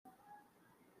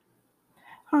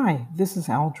Hi, this is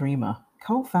Al Dreamer,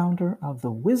 co-founder of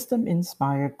the Wisdom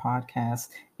Inspired podcast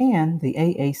and the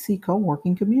AAC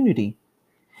co-working community.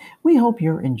 We hope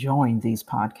you're enjoying these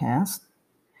podcasts.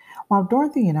 While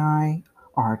Dorothy and I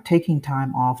are taking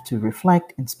time off to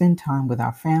reflect and spend time with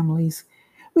our families,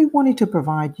 we wanted to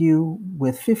provide you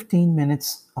with 15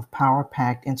 minutes of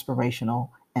power-packed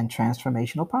inspirational and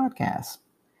transformational podcasts.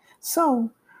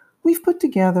 So, we've put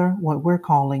together what we're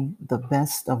calling the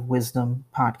Best of Wisdom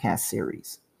podcast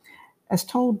series as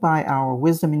told by our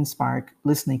wisdom inspired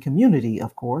listening community,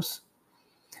 of course.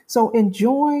 So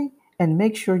enjoy and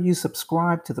make sure you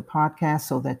subscribe to the podcast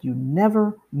so that you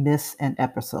never miss an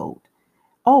episode.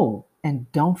 Oh, and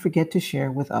don't forget to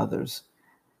share with others.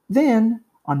 Then,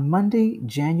 on Monday,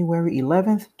 January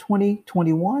 11th,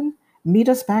 2021, meet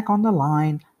us back on the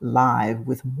line live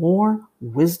with more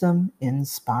Wisdom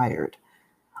Inspired.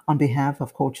 On behalf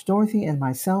of Coach Dorothy and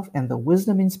myself and the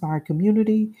Wisdom Inspired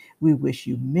community, we wish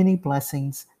you many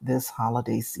blessings this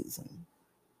holiday season.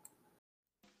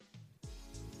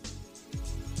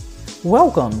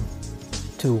 Welcome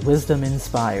to Wisdom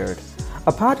Inspired,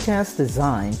 a podcast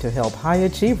designed to help high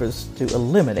achievers to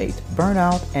eliminate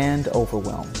burnout and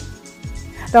overwhelm.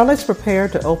 Now let's prepare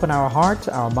to open our hearts,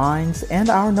 our minds, and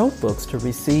our notebooks to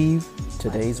receive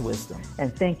today's wisdom.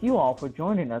 And thank you all for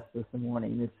joining us this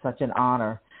morning. It's such an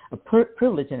honor, a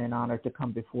privilege and an honor to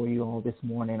come before you all this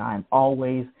morning. I'm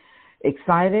always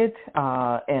excited,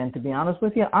 and to be honest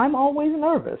with you, I'm always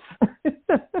nervous.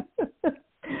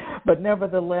 But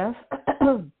nevertheless,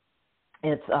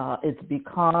 it's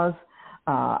because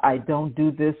I don't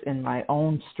do this in my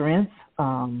own strength.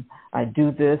 I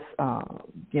do this,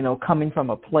 coming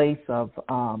from a place of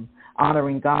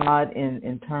honoring God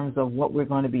in terms of what we're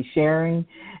going to be sharing.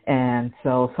 And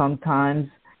so sometimes,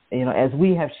 as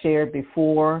we have shared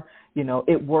before,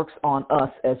 it works on us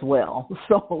as well.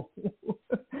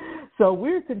 So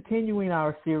we're continuing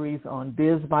our series on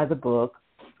Biz by the Book,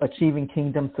 Achieving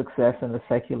Kingdom Success in the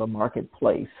Secular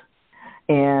Marketplace.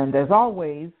 And as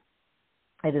always,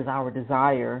 it is our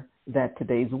desire that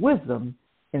today's wisdom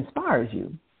inspires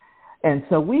you. And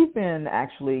so we've been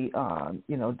actually,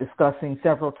 discussing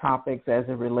several topics as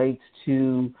it relates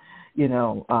to,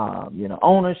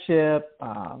 ownership,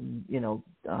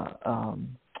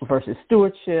 versus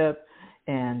stewardship.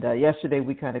 And yesterday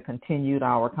we kind of continued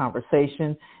our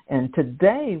conversation. And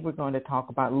today we're going to talk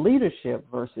about leadership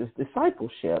versus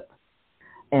discipleship.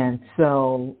 And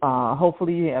so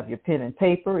hopefully you have your pen and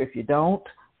paper. If you don't,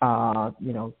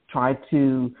 try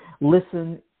to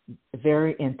listen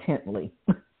very intently.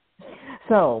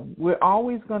 So we're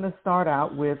always going to start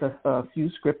out with a few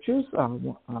scriptures. I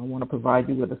want to provide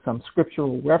you with some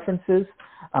scriptural references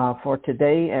for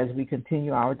today as we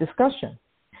continue our discussion.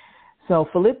 So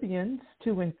Philippians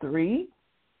 2:3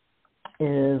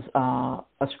 is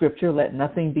a scripture, let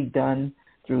nothing be done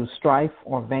through strife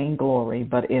or vainglory,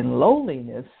 but in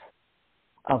lowliness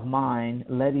of mind,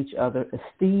 let each other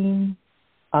esteem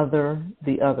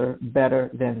the other better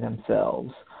than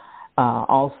themselves.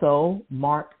 Also,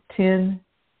 Mark 10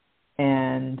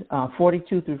 and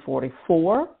 42 through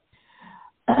 44.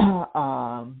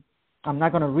 I'm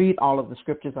not going to read all of the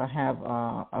scriptures. I have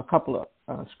a couple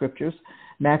of scriptures.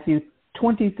 Matthew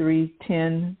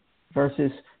 23:10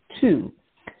 verses 2.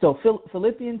 So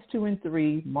Philippians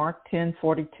 2:3, Mark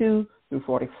 10:42 through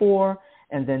 44,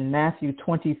 and then Matthew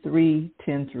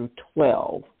 23:10 through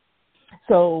 12.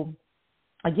 So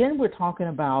again, we're talking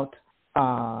about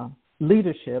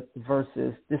leadership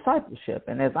versus discipleship.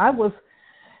 And as I was,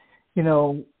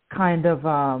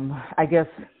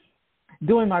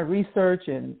 doing my research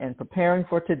and preparing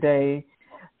for today,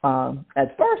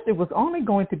 at first it was only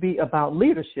going to be about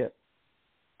leadership.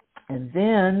 And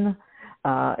then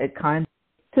it kind of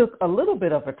took a little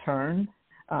bit of a turn.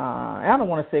 I don't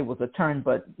want to say it was a turn,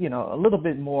 but, a little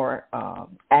bit more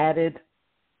added,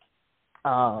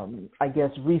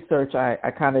 research.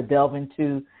 I kind of delve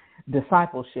into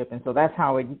discipleship. And so that's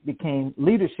how it became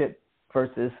leadership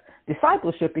versus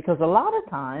discipleship, because a lot of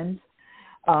times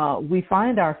we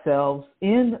find ourselves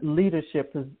in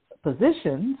leadership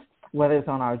positions, whether it's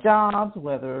on our jobs,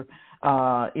 whether,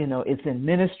 it's in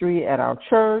ministry at our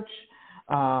church,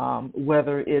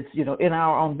 whether it's, in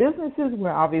our own businesses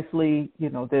where obviously,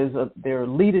 there are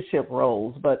leadership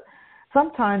roles. But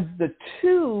sometimes the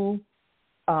two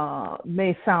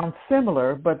may sound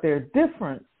similar, but they're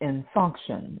different in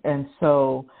function. And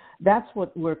so that's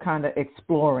what we're kind of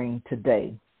exploring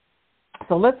today.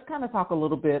 So let's kind of talk a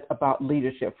little bit about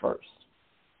leadership first.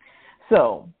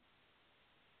 So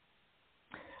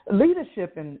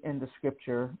leadership in the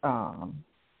scripture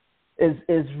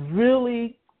is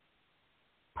really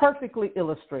perfectly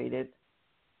illustrated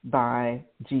by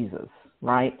Jesus.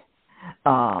 right?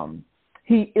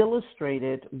 He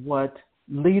illustrated what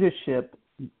leadership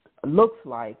looks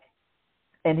like,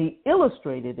 and he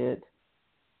illustrated it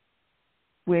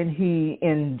when he,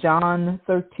 in John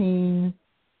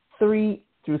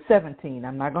 13:3-17,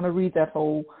 I'm not going to read that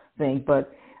whole thing,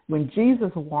 but when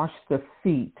Jesus washed the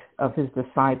feet of his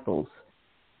disciples,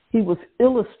 he was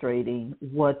illustrating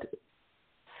what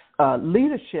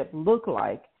leadership looked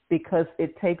like, because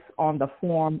it takes on the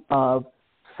form of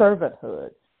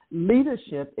servanthood.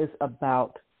 Leadership is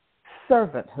about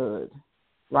servanthood,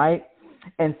 right?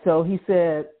 And so he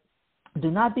said, do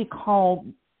not be called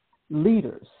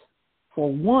leaders,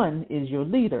 for one is your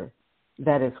leader,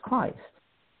 that is Christ.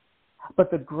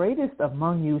 But the greatest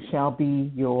among you shall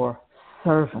be your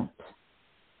servant.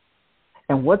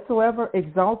 And whatsoever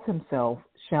exalts himself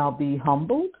shall be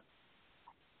humbled,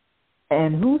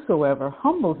 and whosoever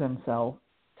humbles himself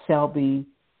shall be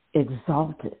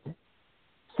exalted.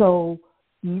 So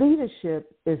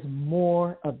leadership is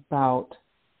more about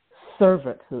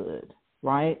servanthood,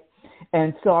 right?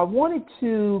 And so I wanted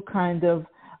to kind of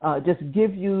just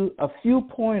give you a few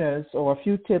pointers or a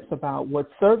few tips about what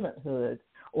servanthood,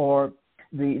 or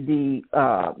the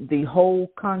whole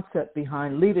concept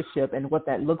behind leadership, and what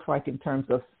that looks like in terms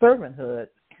of servanthood.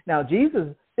 Now, Jesus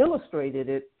illustrated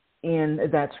it in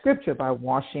that scripture by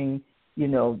washing,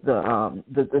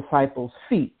 the disciples'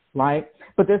 feet, right?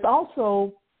 But there's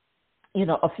also,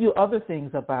 a few other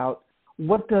things about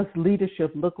what does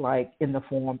leadership look like in the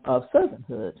form of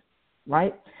servanthood,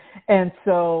 right? And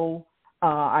so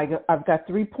I've got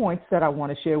 3 points that I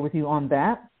want to share with you on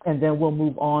that, and then we'll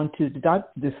move on to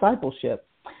discipleship.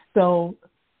 So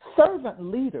servant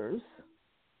leaders,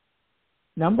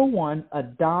 number one,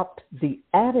 adopt the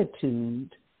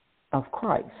attitude of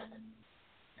Christ.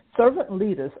 Servant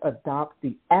leaders adopt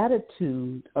the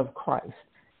attitude of Christ.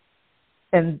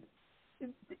 And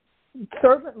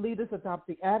servant leaders adopt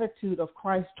the attitude of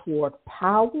Christ toward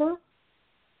power,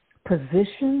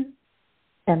 position,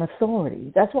 and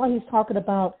authority. That's why he's talking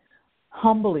about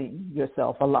humbling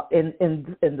yourself a lot. In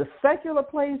the secular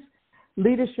place,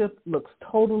 leadership looks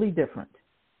totally different,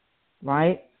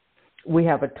 right? We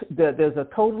have there's a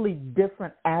totally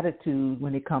different attitude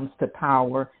when it comes to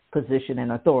power, position,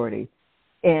 and authority.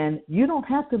 And you don't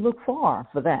have to look far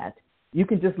for that. You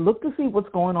can just look to see what's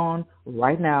going on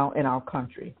right now in our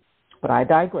country. But I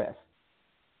digress.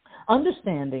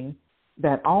 Understanding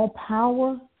that all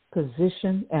power,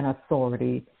 position, and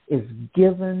authority is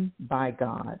given by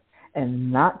God,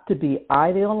 and not to be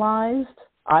idolized,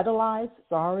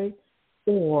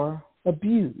 or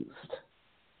abused.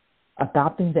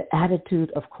 Adopting the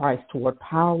attitude of Christ toward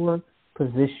power,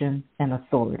 position, and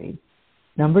authority.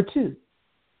 Number 2,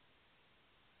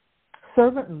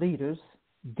 servant leaders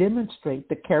demonstrate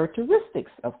the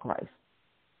characteristics of Christ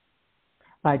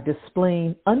by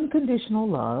displaying unconditional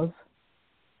love,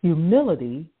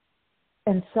 humility,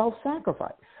 and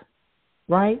self-sacrifice,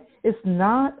 right? It's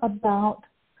not about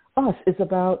us. It's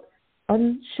about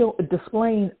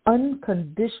displaying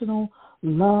unconditional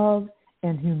love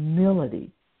and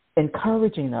humility,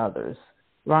 encouraging others,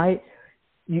 right?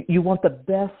 You want the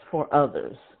best for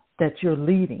others that you're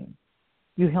leading.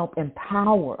 You help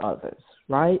empower others,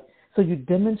 right? So you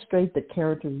demonstrate the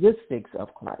characteristics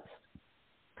of Christ.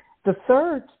 The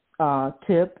third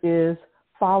tip is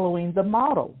following the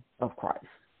model of Christ.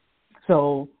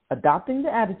 So adopting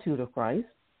the attitude of Christ,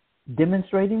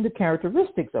 demonstrating the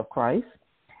characteristics of Christ,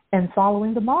 and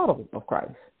following the model of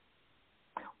Christ.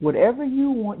 Whatever you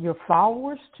want your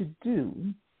followers to do,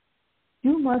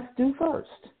 you must do first.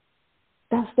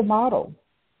 That's the model,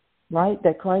 right,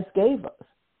 that Christ gave us.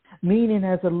 Meaning,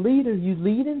 as a leader, you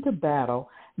lead into battle,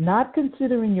 not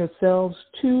considering yourselves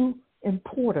too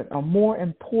important or more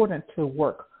important to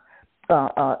work.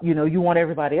 You want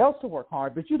everybody else to work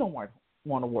hard, but you don't want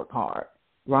to work hard,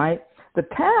 right? The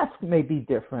task may be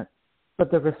different,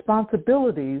 but the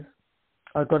responsibilities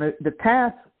are going to,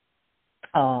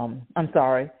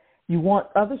 you want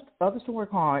others to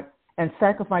work hard and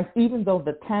sacrifice, even though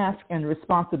the task and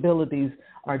responsibilities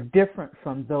are different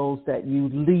from those that you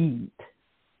lead,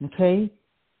 okay?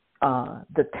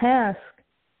 The task,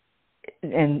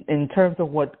 in terms of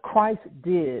what Christ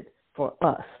did for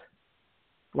us,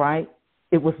 right?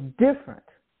 It was different.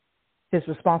 His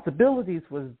responsibilities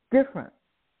was different.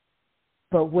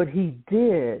 But what he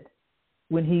did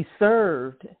when he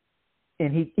served,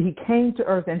 and he came to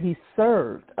earth and he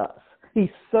served us.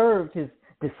 He served his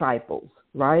disciples,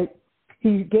 right?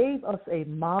 He gave us a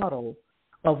model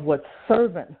of what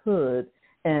servanthood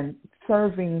and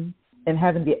serving and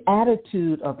having the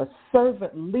attitude of a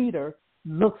servant leader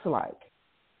looks like.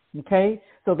 Okay?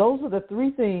 So those are the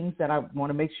 3 things that I want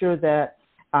to make sure that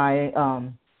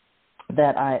I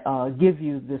give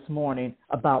you this morning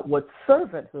about what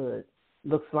servanthood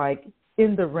looks like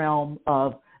in the realm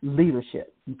of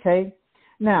leadership. Okay.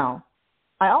 Now,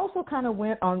 I also kind of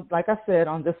went on, like I said,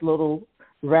 on this little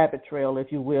rabbit trail,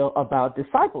 if you will, about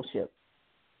discipleship.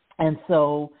 And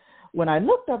so when I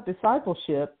looked up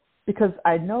discipleship, because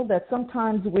I know that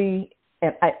sometimes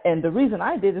and the reason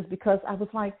I did is because I was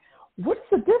like, what's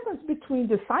the difference between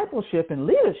discipleship and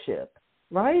leadership,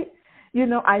 right? You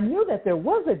know, I knew that there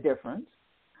was a difference,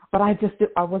 but I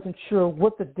wasn't sure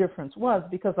what the difference was,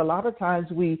 because a lot of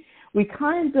times we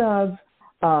kind of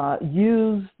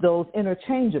use those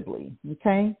interchangeably,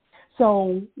 okay?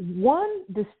 So one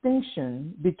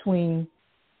distinction between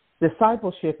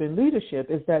discipleship and leadership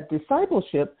is that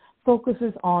discipleship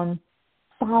focuses on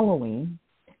following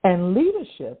and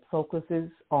leadership focuses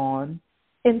on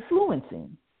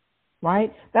influencing,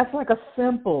 right? That's like a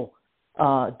simple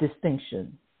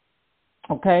distinction,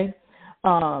 okay?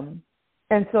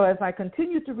 And so as I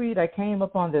continued to read, I came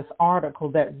upon this article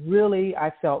that really,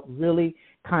 I felt really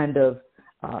kind of,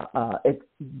 it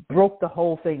broke the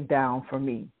whole thing down for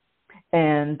me.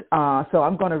 And so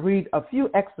I'm going to read a few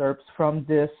excerpts from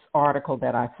this article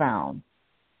that I found.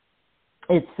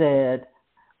 It said,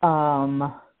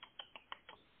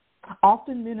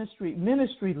 often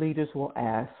ministry leaders will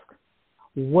ask,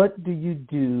 what do you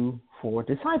do for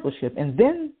discipleship? And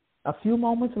then a few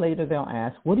moments later, they'll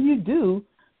ask, what do you do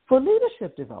for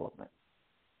leadership development?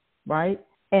 Right?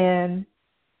 And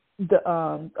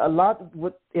a lot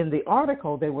in the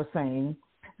article, they were saying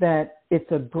that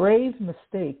it's a grave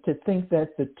mistake to think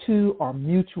that the two are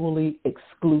mutually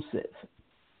exclusive.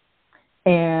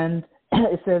 And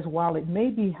it says, while it may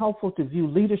be helpful to view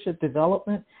leadership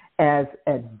development as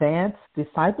advanced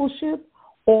discipleship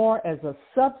or as a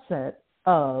subset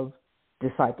of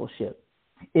discipleship,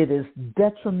 it is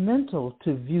detrimental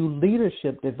to view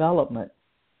leadership development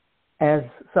as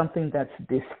something that's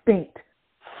distinct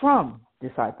from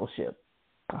discipleship.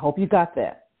 I hope you got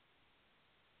that.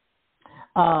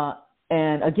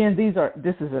 And again,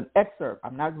 this is an excerpt.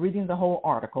 I'm not reading the whole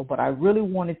article, but I really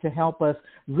wanted to help us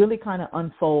really kind of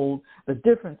unfold the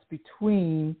difference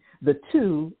between the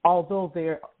two, although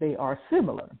they are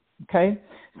similar. Okay?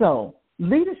 So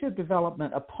leadership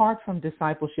development apart from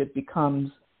discipleship becomes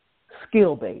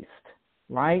skill-based,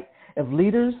 right? If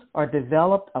leaders are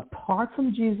developed apart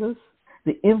from Jesus,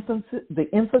 the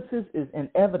emphasis is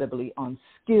inevitably on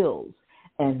skills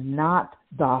and not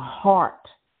the heart.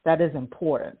 That is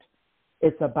important.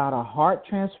 It's about a heart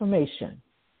transformation,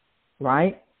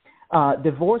 right?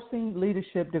 Divorcing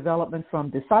leadership development from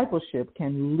discipleship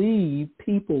can leave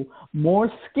people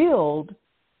more skilled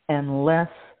and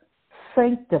less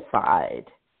sanctified.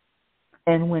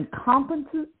 And when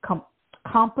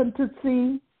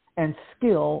competency and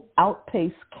skill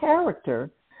outpace character,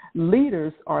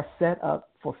 leaders are set up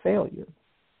for failure.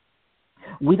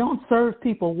 We don't serve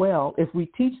people well if we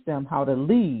teach them how to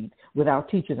lead without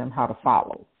teaching them how to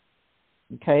follow.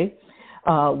 Okay?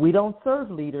 We don't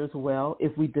serve leaders well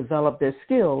if we develop their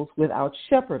skills without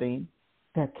shepherding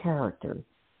their character.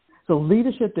 So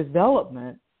leadership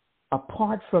development,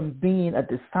 apart from being a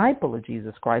disciple of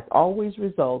Jesus Christ, always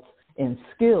results in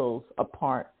skills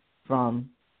apart from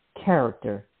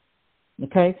character.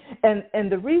 Okay? And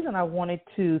the reason I wanted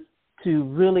to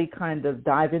really kind of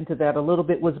dive into that a little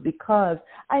bit was because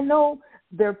I know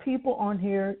there are people on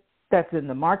here that's in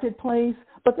the marketplace,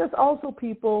 but there's also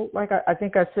people, like I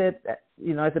think I said,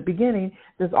 at the beginning,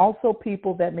 there's also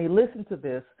people that may listen to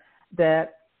this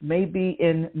that may be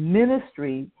in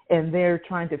ministry and they're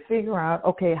trying to figure out,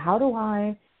 okay, how do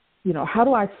I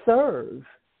serve,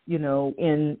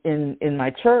 in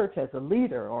my church as a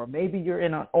leader, or maybe you're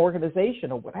in an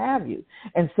organization or what have you.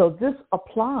 And so this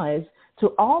applies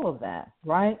to all of that,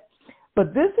 right?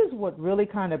 But this is what really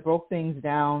kind of broke things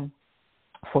down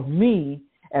for me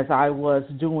as I was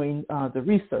doing the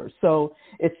research. So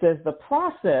it says the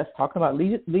process, talking about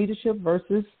leadership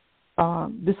versus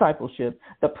discipleship,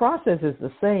 the process is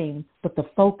the same, but the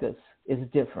focus is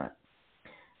different.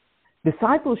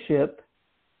 Discipleship,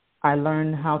 I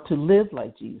learned how to live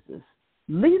like Jesus.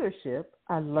 Leadership,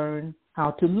 I learned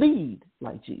how to lead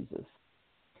like Jesus.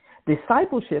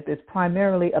 Discipleship is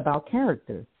primarily about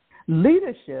character.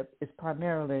 Leadership is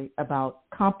primarily about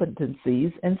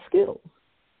competencies and skills.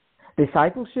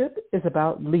 Discipleship is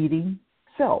about leading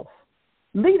self.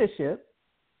 Leadership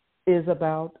is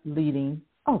about leading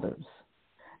others.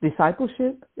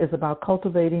 Discipleship is about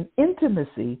cultivating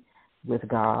intimacy with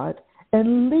God,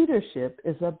 and leadership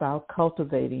is about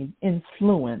cultivating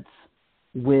influence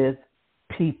with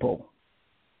people.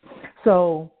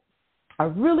 So I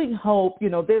really hope,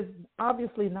 there's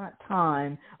obviously not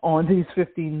time on these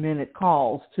 15-minute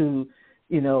calls to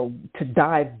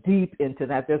dive deep into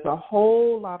that. There's a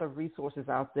whole lot of resources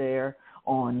out there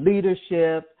on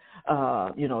leadership.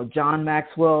 John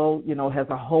Maxwell, has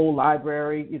a whole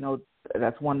library,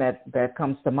 that's one that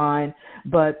comes to mind.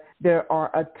 But there are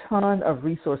a ton of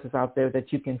resources out there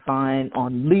that you can find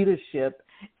on leadership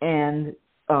and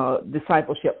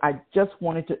discipleship. I just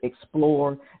wanted to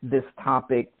explore this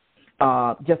topic,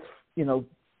 kind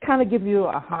of give you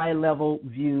a high-level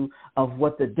view of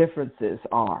what the differences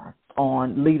are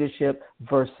on leadership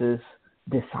versus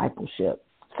discipleship.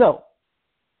 So,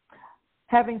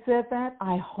 having said that,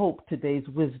 I hope today's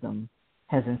wisdom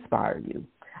has inspired you.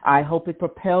 I hope it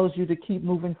propels you to keep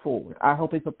moving forward. I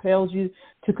hope it propels you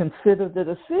to consider the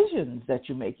decisions that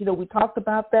you make. We talked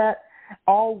about that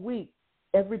all week.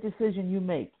 Every decision you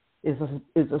make is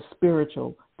a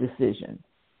spiritual decision.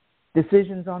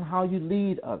 Decisions on how you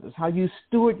lead others, how you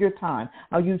steward your time,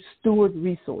 how you steward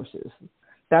resources.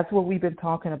 That's what we've been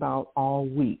talking about all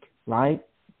week, right?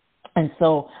 And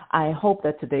so I hope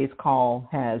that today's call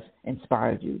has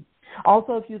inspired you.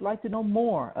 Also, if you'd like to know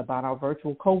more about our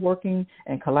virtual co-working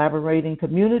and collaborating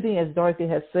community, as Dorothy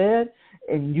has said,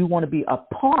 and you want to be a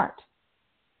part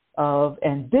of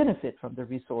and benefit from the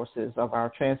resources of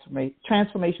our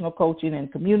transformational coaching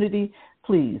and community,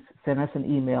 please send us an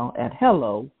email at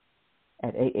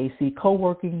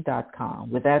hello@aaccoworking.com.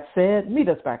 With that said, meet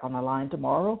us back on the line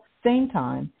tomorrow, same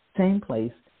time, same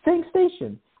place, same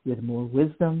station, with more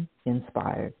wisdom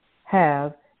inspired.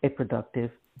 Have a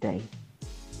productive day.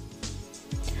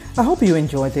 I hope you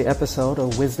enjoyed the episode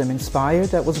of Wisdom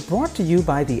Inspired that was brought to you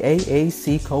by the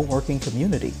AAC Co-working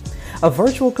Community, a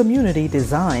virtual community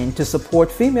designed to support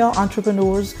female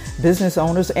entrepreneurs, business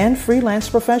owners, and freelance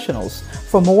professionals.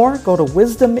 For more, go to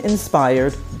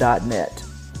wisdominspired.net.